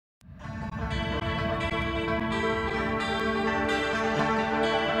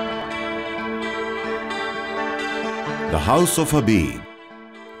The House of Habib,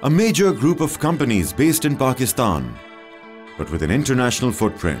 a major group of companies based in Pakistan, but with an international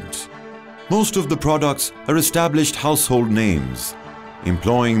footprint. Most of the products are established household names.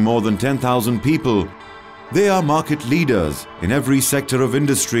 Employing more than 10,000 people, they are market leaders in every sector of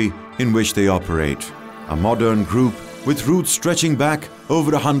industry in which they operate. A modern group with roots stretching back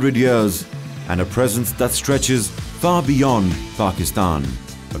over 100 years and a presence that stretches far beyond Pakistan.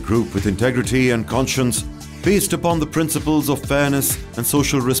 A group with integrity and conscience based upon the principles of fairness and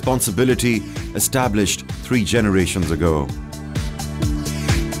social responsibility established 3 generations ago.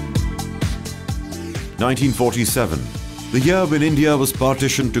 1947, the year when India was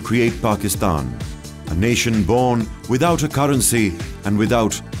partitioned to create Pakistan, a nation born without a currency and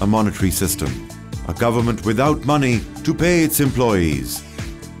without a monetary system, a government without money to pay its employees.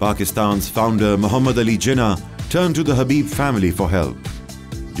 Pakistan's founder Muhammad Ali Jinnah turned to the Habib family for help.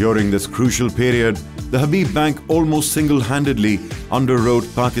 During this crucial period, the Habib Bank almost single-handedly underwrote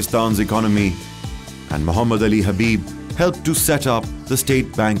Pakistan's economy, and Muhammad Ali Habib helped to set up the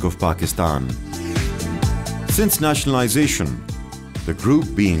State Bank of Pakistan. Since nationalization, the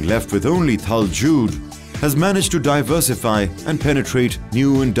group, being left with only Thal Jude, has managed to diversify and penetrate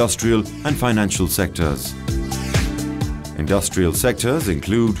new industrial and financial sectors. Industrial sectors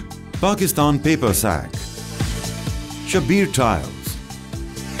include Pakistan Paper Sack, Shabir Tiles,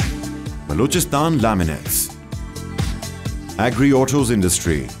 Balochistan Laminates, Agri-Autos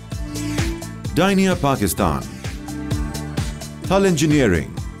Industry, Dynia Pakistan, Thal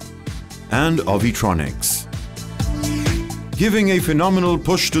Engineering, and Avitronics. Giving a phenomenal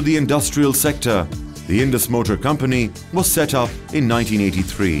push to the industrial sector, the Indus Motor Company was set up in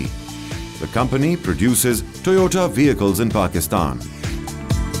 1983. The company produces Toyota vehicles in Pakistan.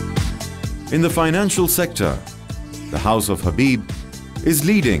 In the financial sector, the House of Habib is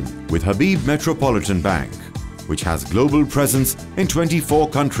leading with Habib Metropolitan Bank, which has global presence in 24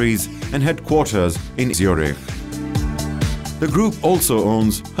 countries and headquarters in Zurich. The group also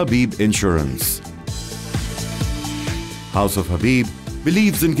owns Habib Insurance. House of Habib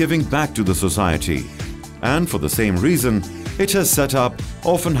believes in giving back to the society, and for the same reason, it has set up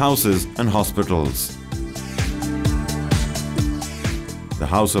orphan houses and hospitals. The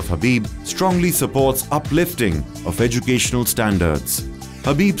House of Habib strongly supports uplifting of educational standards.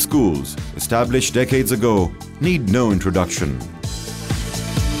 Habib schools, established decades ago, need no introduction.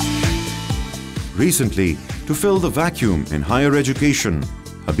 Recently, to fill the vacuum in higher education,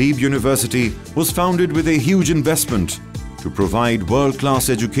 Habib University was founded with a huge investment to provide world-class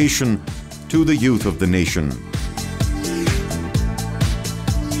education to the youth of the nation.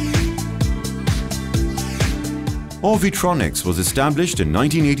 Avitronics was established in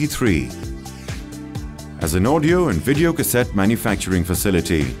 1983 as an audio and video cassette manufacturing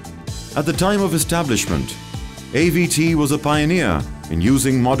facility. At the time of establishment, AVT was a pioneer in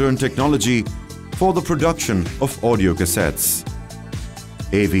using modern technology for the production of audio cassettes.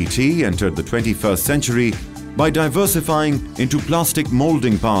 AVT entered the 21st century by diversifying into plastic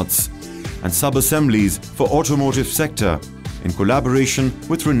molding parts and sub-assemblies for automotive sector in collaboration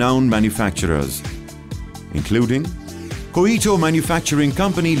with renowned manufacturers, including Koito Manufacturing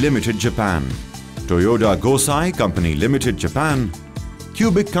Company Limited Japan, Toyota Gosai Company Limited Japan,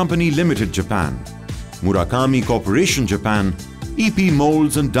 Cubic Company Limited Japan, Murakami Corporation Japan, EP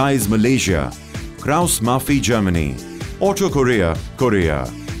Molds and Dies Malaysia, Kraus Maffei Germany, Auto Korea, Korea,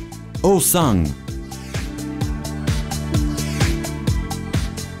 Osang.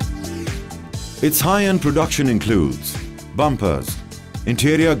 Its high-end production includes bumpers,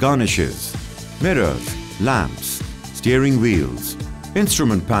 interior garnishes, mirrors, lamps, steering wheels,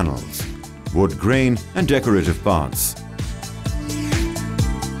 instrument panels, wood grain and decorative parts.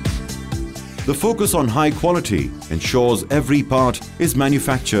 The focus on high quality ensures every part is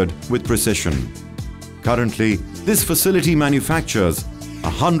manufactured with precision. Currently, this facility manufactures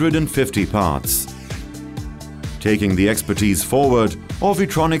 150 parts. Taking the expertise forward,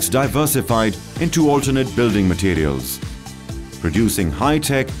 Avitronics diversified into alternate building materials, producing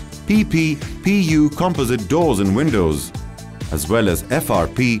high-tech PP, PU composite doors and windows, as well as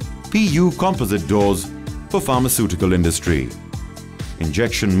FRP, PU composite doors for pharmaceutical industry.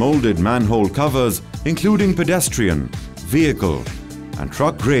 Injection molded manhole covers, including pedestrian, vehicle, and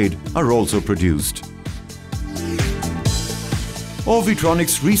truck grade, are also produced.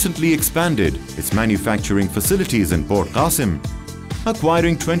 Avitronics recently expanded its manufacturing facilities in Port Qasim,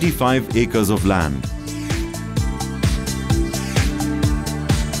 acquiring 25 acres of land.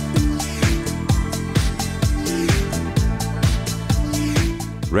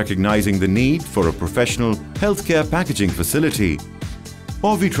 Recognizing the need for a professional healthcare packaging facility,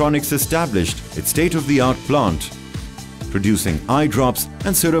 Avitronics established its state-of-the-art plant producing eye drops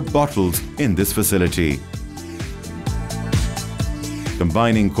and syrup bottles in this facility.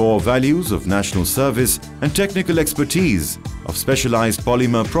 Combining core values of national service and technical expertise of specialized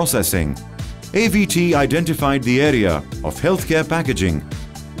polymer processing, AVT identified the area of healthcare packaging,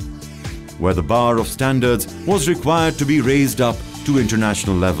 where the bar of standards was required to be raised up to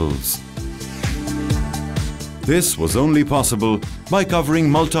international levels. This was only possible by covering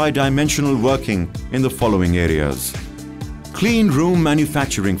multi-dimensional working in the following areas: clean room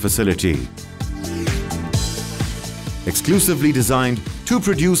manufacturing facility, exclusively designed to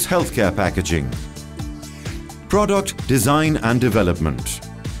produce healthcare packaging, product design and development,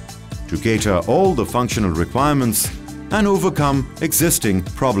 to cater all the functional requirements and overcome existing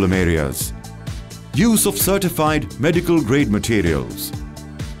problem areas, use of certified medical grade materials,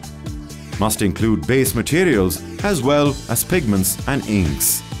 must include base materials as well as pigments and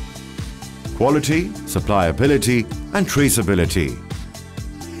inks, quality, supplyability and traceability.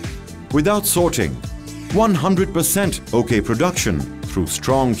 Without sorting, 100% OK production through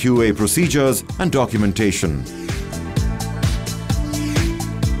strong QA procedures and documentation.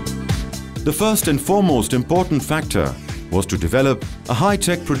 The first and foremost important factor was to develop a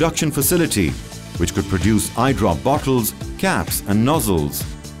high-tech production facility which could produce eye drop bottles, caps and nozzles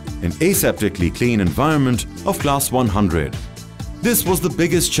in aseptically clean environment of class 100. This was the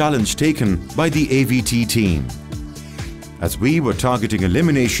biggest challenge taken by the AVT team, as we were targeting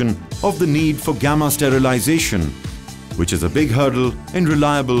elimination of the need for gamma sterilization, which is a big hurdle in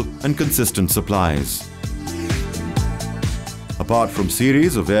reliable and consistent supplies. Apart from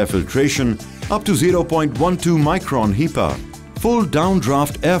series of air filtration up to 0.12 micron HEPA, full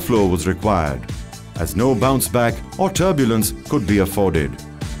downdraft airflow was required, as no bounce back or turbulence could be afforded.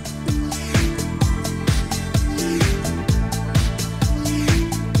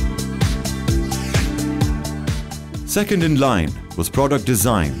 Second in line was product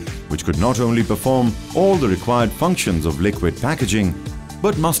design, which could not only perform all the required functions of liquid packaging,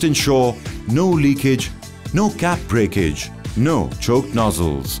 but must ensure no leakage, no cap breakage, no choked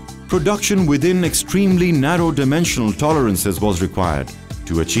nozzles. Production within extremely narrow dimensional tolerances was required.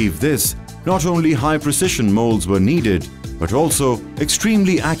 To achieve this, not only high precision molds were needed, but also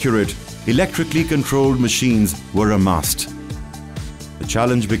extremely accurate, electrically controlled machines were a must. The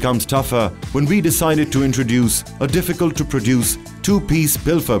challenge becomes tougher when we decided to introduce a difficult-to-produce two-piece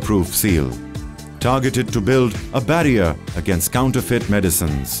pilfer-proof seal, targeted to build a barrier against counterfeit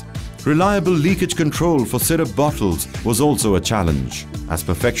medicines. Reliable leakage control for syrup bottles was also a challenge, as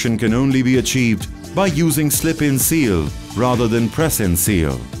perfection can only be achieved by using slip-in seal rather than press-in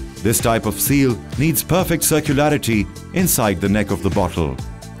seal. This type of seal needs perfect circularity inside the neck of the bottle,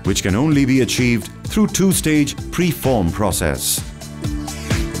 which can only be achieved through two-stage pre-form process.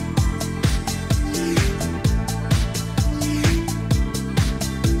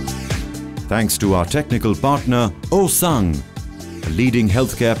 Thanks to our technical partner, Osang, a leading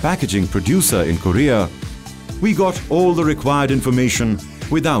healthcare packaging producer in Korea, we got all the required information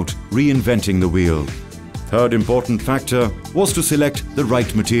without reinventing the wheel. Third important factor was to select the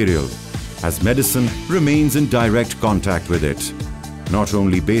right material, as medicine remains in direct contact with it. Not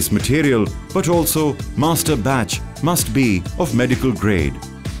only base material, but also master batch must be of medical grade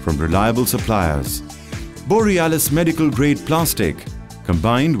from reliable suppliers. Borealis medical grade plastic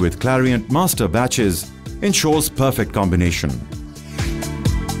combined with Clariant master batches ensures perfect combination.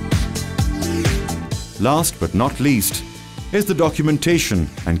 Last but not least is the documentation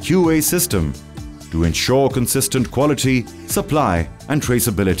and QA system to ensure consistent quality, supply and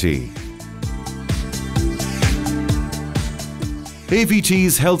traceability.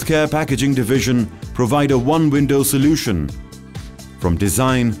 AVT's healthcare packaging division provide a one-window solution from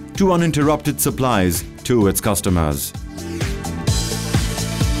design to uninterrupted supplies to its customers.